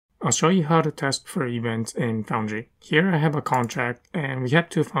I'll show you how to test for events in Foundry. Here I have a contract and we have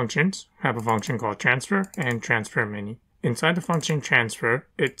two functions. I have a function called transfer and transfer many. Inside the function transfer,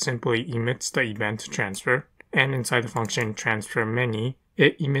 it simply emits the event transfer, and inside the function transfer many,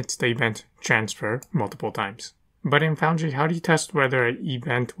 it emits the event transfer multiple times. But in Foundry, how do you test whether an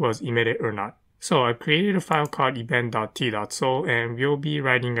event was emitted or not? So I've created a file called event.t.sol and we'll be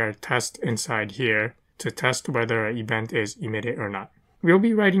writing our test inside here to test whether an event is emitted or not. We'll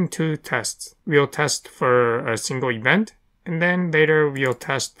be writing two tests. We'll test for a single event, and then later we'll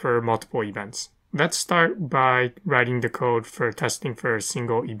test for multiple events. Let's start by writing the code for testing for a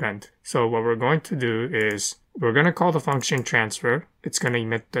single event. So what we're going to do is we're going to call the function transfer. It's going to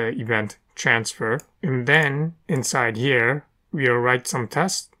emit the event transfer. And then inside here, we'll write some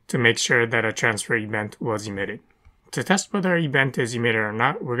tests to make sure that a transfer event was emitted. To test whether an event is emitted or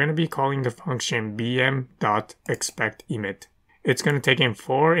not, we're going to be calling the function bm.expectEmit. It's going to take in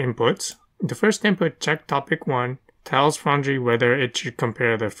 4 inputs. The first input, check topic 1, tells Foundry whether it should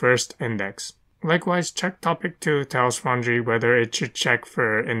compare the first index. Likewise, check topic 2 tells Foundry whether it should check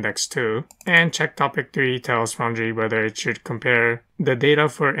for index 2, and check topic 3 tells Foundry whether it should compare the data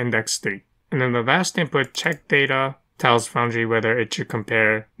for index 3. And then the last input, check data, tells Foundry whether it should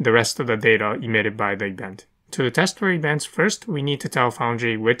compare the rest of the data emitted by the event. To test for events, first we need to tell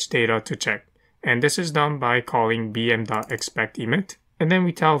Foundry which data to check. And this is done by calling bm.expectEmit. And then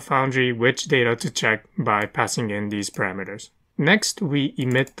we tell Foundry which data to check by passing in these parameters. Next, we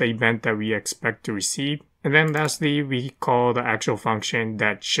emit the event that we expect to receive. And then lastly, we call the actual function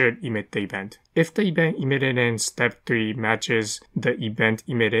that should emit the event. If the event emitted in step 3 matches the event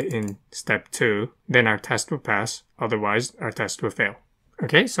emitted in step 2, then our test will pass. Otherwise, our test will fail.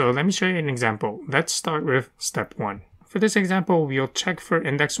 Okay, so let me show you an example. Let's start with step 1. For this example, we'll check for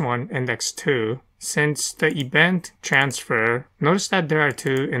index 1, index 2. Since the event transfer, notice that there are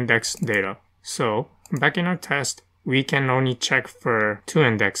 2 index data. So back in our test, we can only check for 2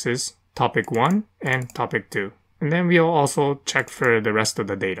 indexes, topic 1 and topic 2. And then we'll also check for the rest of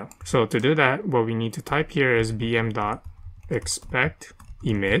the data. So to do that, what we need to type here is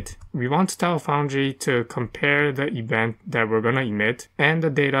bm.expectEmit. We want to tell Foundry to compare the event that we're going to emit and the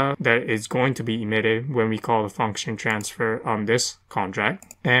data that is going to be emitted when we call the function transfer on this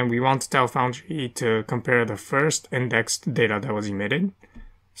contract. And we want to tell Foundry to compare the first indexed data that was emitted.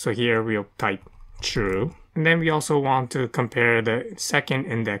 So here we'll type true. And then we also want to compare the second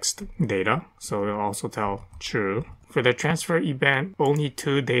indexed data. So we'll also tell true. For the transfer event, only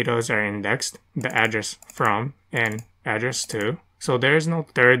 2 datas are indexed, the address from and address to. So there is no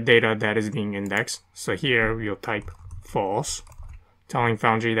third data that is being indexed. So here we'll type false, telling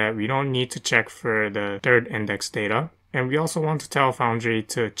Foundry that we don't need to check for the third index data. And we also want to tell Foundry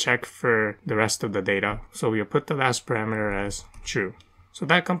to check for the rest of the data. So we'll put the last parameter as true. So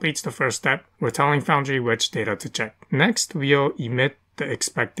that completes the first step. We're telling Foundry which data to check. Next, we'll emit the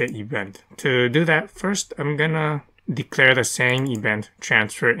expected event. To do that, first I'm gonna declare the same event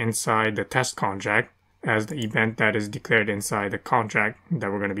transfer inside the test contract as the event that is declared inside the contract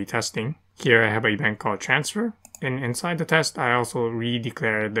that we're going to be testing. Here I have an event called transfer, and inside the test I also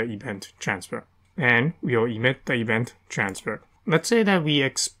redeclare the event transfer. And we'll emit the event transfer. Let's say that we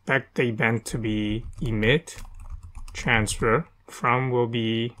expect the event to be emit transfer. From will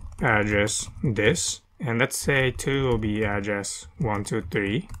be address this, and let's say 2 will be address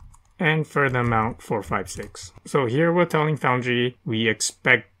 123, and for the amount 456. So here we're telling Foundry we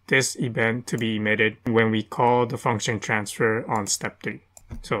expect this event to be emitted when we call the function transfer on step 3.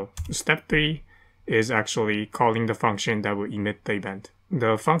 So step 3 is actually calling the function that will emit the event.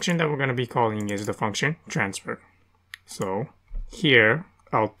 The function that we're going to be calling is the function transfer. So here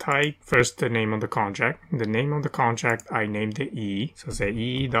I'll type first the name of the contract. The name of the contract, I named it E. So say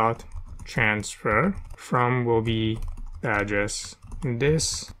e.transfer. From will be address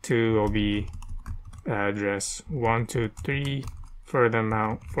this. To will be address 123 for the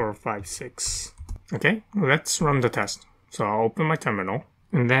amount 456. Okay, let's run the test. So I'll open my terminal.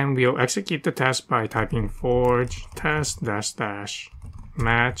 And then we'll execute the test by typing forge test --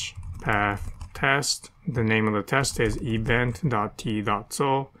 match path test. The name of the test is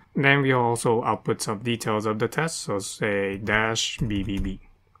event.t.sol. Then we'll also output some details of the test, so say -bbb,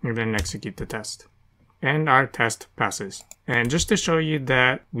 and then execute the test. And our test passes. And just to show you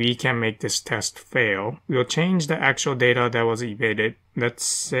that we can make this test fail, we'll change the actual data that was emitted. Let's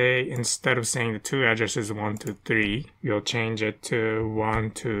say instead of saying the 2 addresses 1 to 3, we'll change it to 1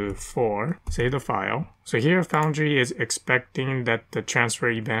 to 4. Save the file. So here Foundry is expecting that the transfer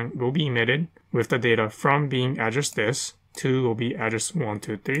event will be emitted with the data from being address this, 2 will be address 1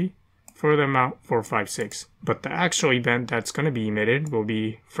 to 3, for the amount 456. But the actual event that's going to be emitted will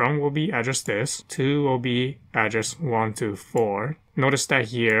be from will be address this, to will be address 1 to 4. Notice that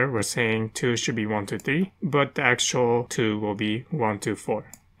here we're saying 2 should be 1 to 3, but the actual 2 will be 1 to 4.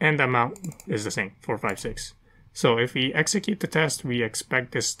 And the amount is the same, 456. So if we execute the test, we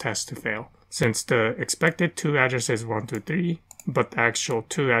expect this test to fail, since the expected 2 address is 1 to 3, but the actual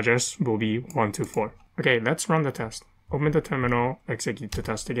 2 address will be 1 to 4. Okay, let's run the test. Open the terminal, execute the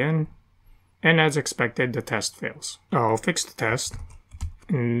test again, and as expected, the test fails. I'll fix the test.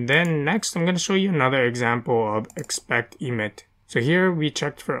 And then next, I'm going to show you another example of expect emit. So here we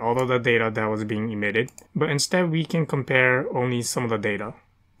checked for all of the data that was being emitted, but instead we can compare only some of the data.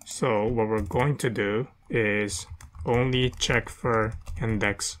 So what we're going to do is only check for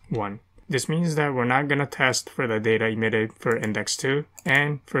index 1. This means that we're not going to test for the data emitted for index 2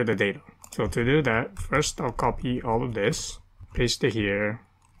 and for the data. So to do that, first I'll copy all of this, paste it here,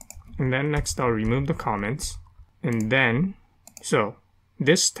 and then next I'll remove the comments. And then, so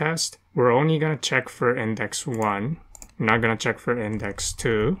this test, we're only going to check for index 1. We're not going to check for index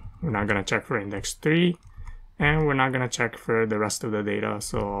 2. We're not going to check for index 3. And we're not going to check for the rest of the data.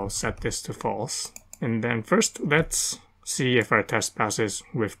 So I'll set this to false. And then first, let's see if our test passes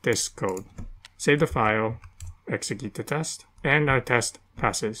with this code. Save the file, execute the test, and our test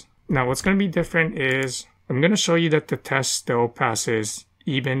passes. Now what's going to be different is I'm going to show you that the test still passes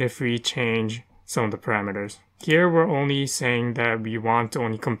even if we change some of the parameters. Here we're only saying that we want to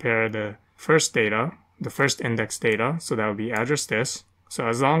only compare the first data, the first index data, so that would be address this. So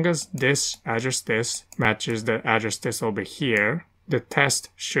as long as this address this matches the address this over here, the test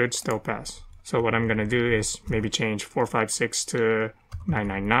should still pass. So what I'm going to do is maybe change 456 to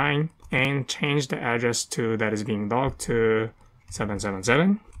 999 and change the address to that is being logged to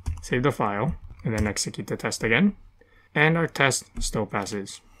 777. Save the file, and then execute the test again, and our test still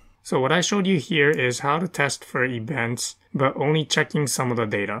passes. So what I showed you here is how to test for events, but only checking some of the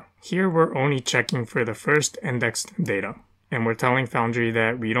data. Here we're only checking for the first indexed data, and we're telling Foundry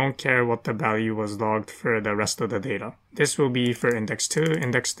that we don't care what the value was logged for the rest of the data. This will be for index 2,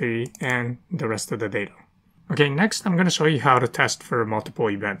 index 3, and the rest of the data. Okay, next I'm going to show you how to test for multiple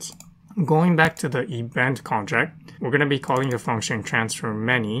events. Going back to the event contract, we're going to be calling the function transfer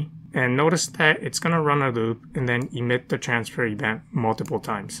many, and notice that it's going to run a loop and then emit the transfer event multiple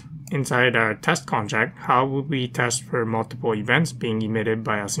times. Inside our test contract, how would we test for multiple events being emitted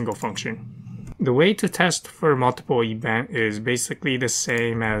by a single function? The way to test for multiple event is basically the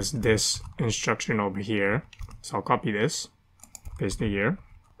same as this instruction over here. So I'll copy this, paste it here,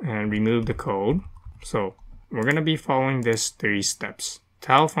 and remove the code. So we're going to be following this 3 steps.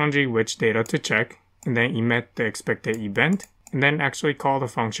 Tell Foundry which data to check, and then emit the expected event, and then actually call the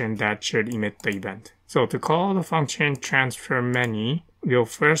function that should emit the event. So to call the function transfer many, we'll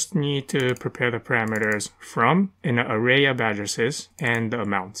first need to prepare the parameters from an array of addresses and the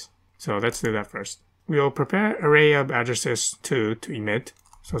amounts. So let's do that first. We'll prepare array of addresses to emit.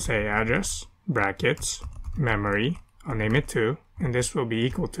 So say address, brackets, memory, I'll name it 2, and this will be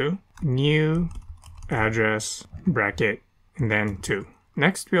equal to new address, bracket, and then 2.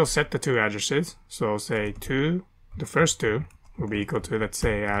 Next, we'll set the 2 addresses. So say 2, the first 2 will be equal to, let's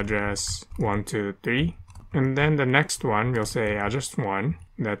say, address 1, 2, 3. And then the next one, we'll say address 1.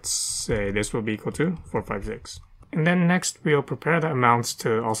 Let's say this will be equal to 456. And then next, we'll prepare the amounts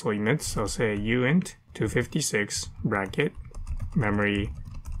to also emit. So say uint 256 bracket memory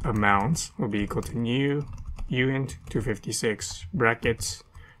amounts will be equal to new uint 256 brackets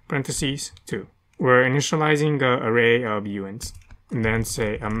parentheses 2. We're initializing the array of uints. And then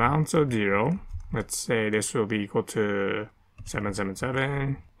say amounts of 0. Let's say this will be equal to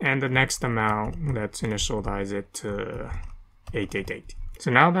 777. And the next amount, let's initialize it to 888. So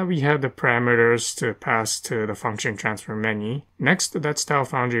now that we have the parameters to pass to the function transfer many, next let's tell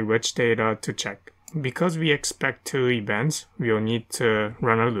Foundry which data to check. Because we expect 2 events, we'll need to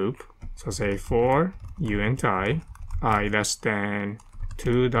run a loop. So say for uint I less than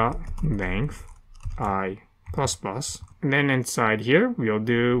 2.length I plus plus. And then inside here, we'll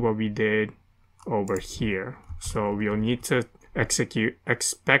do what we did over here. So we'll need to execute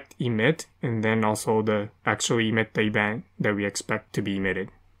expect emit, and then also the actually emit the event that we expect to be emitted.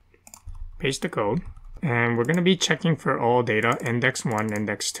 Paste the code, and we're going to be checking for all data, index 1,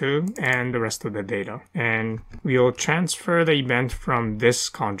 index 2, and the rest of the data. And we'll transfer the event from this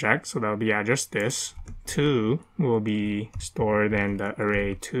contract, so that'll be address this, 2 will be stored in the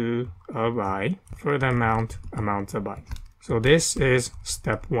array 2 of I for the amount of I. So this is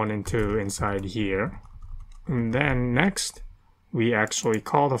step 1 and 2 inside here. And then next, we actually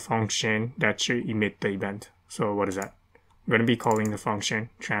call the function that should emit the event. So what is that? I'm going to be calling the function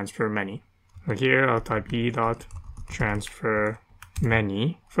transfer many. So here I'll type e.transfer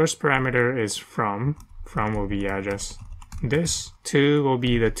many. First parameter is from will be address. This 2 will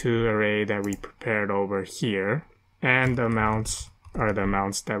be the 2 array that we prepared over here, and the amounts are the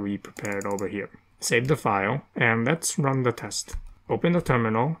amounts that we prepared over here. Save the file, and let's run the test. Open the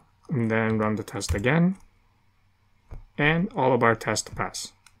terminal, and then run the test again, and all of our tests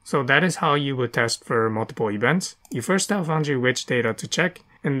pass. So that is how you would test for multiple events. You first tell Foundry which data to check,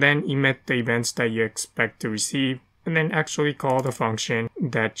 and then emit the events that you expect to receive, and then actually call the function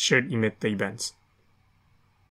that should emit the events.